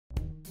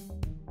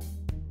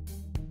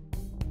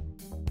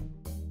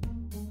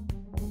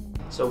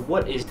So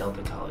what is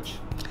Delta College?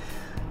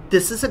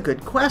 This is a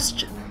good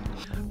question.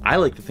 I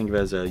like to think of it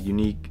as a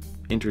unique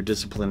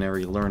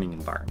interdisciplinary learning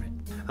environment.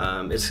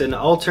 It's an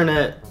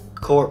alternate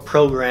core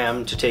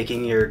program to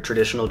taking your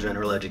traditional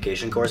general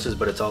education courses,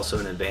 but it's also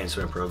an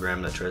advancement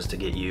program that tries to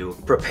get you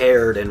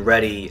prepared and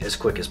ready as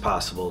quick as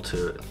possible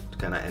to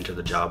kind of enter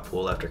the job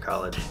pool after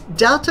college.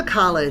 Delta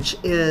College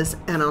is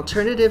an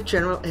alternative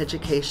general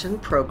education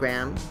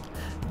program.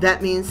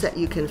 That means that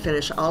you can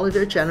finish all of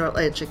your general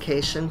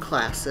education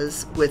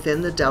classes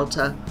within the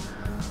Delta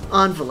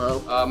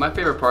envelope. My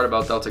favorite part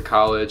about Delta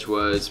College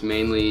was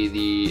mainly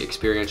the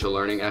experiential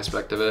learning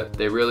aspect of it.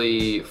 They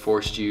really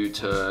forced you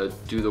to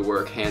do the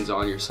work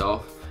hands-on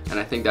yourself, and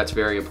I think that's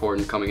very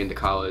important coming into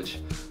college.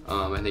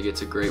 I think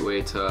it's a great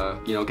way to,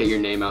 get your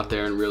name out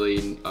there and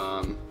really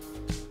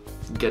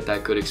get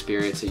that good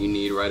experience that you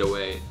need right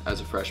away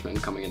as a freshman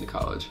coming into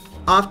college.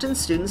 Often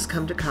students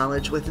come to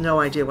college with no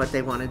idea what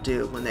they want to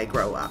do when they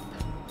grow up.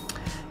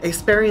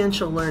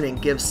 Experiential learning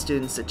gives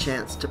students a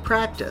chance to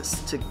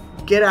practice, to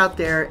get out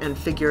there and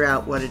figure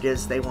out what it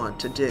is they want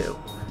to do.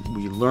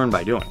 We learn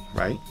by doing,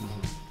 right?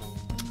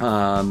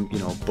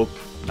 Book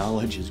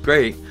knowledge is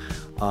great,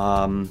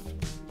 but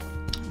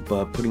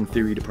putting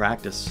theory to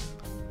practice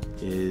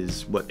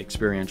is what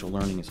experiential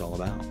learning is all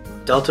about.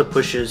 Delta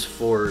pushes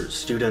for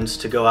students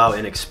to go out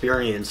and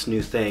experience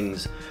new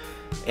things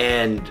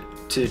and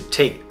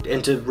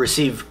to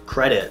receive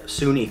credit,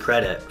 SUNY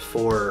credit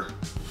for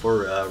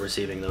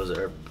receiving those,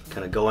 or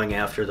kind of going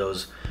after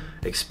those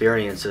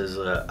experiences.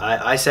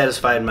 I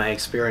satisfied my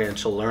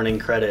experiential learning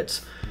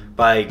credits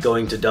by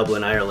going to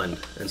Dublin, Ireland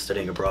and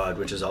studying abroad,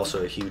 which is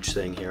also a huge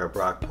thing here at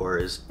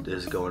Brockport,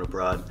 is going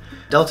abroad.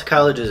 Delta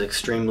College is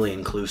extremely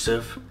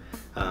inclusive.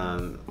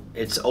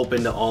 It's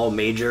open to all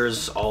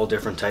majors, all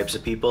different types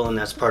of people, and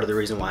that's part of the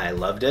reason why I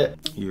loved it.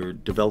 You're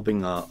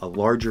developing a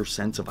larger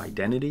sense of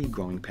identity,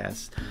 growing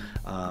past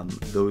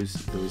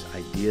those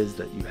ideas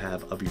that you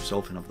have of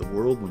yourself and of the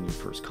world when you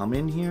first come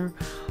in here,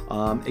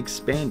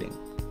 expanding.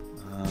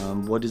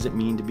 What does it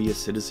mean to be a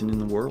citizen in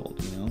the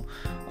world?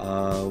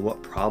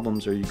 What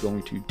problems are you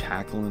going to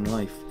tackle in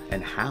life,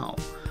 and how?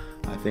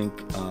 I think,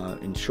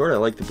 in short, I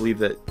like to believe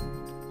that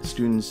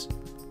students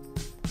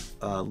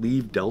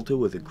leave Delta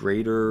with a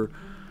greater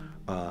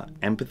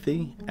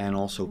empathy and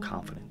also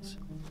confidence.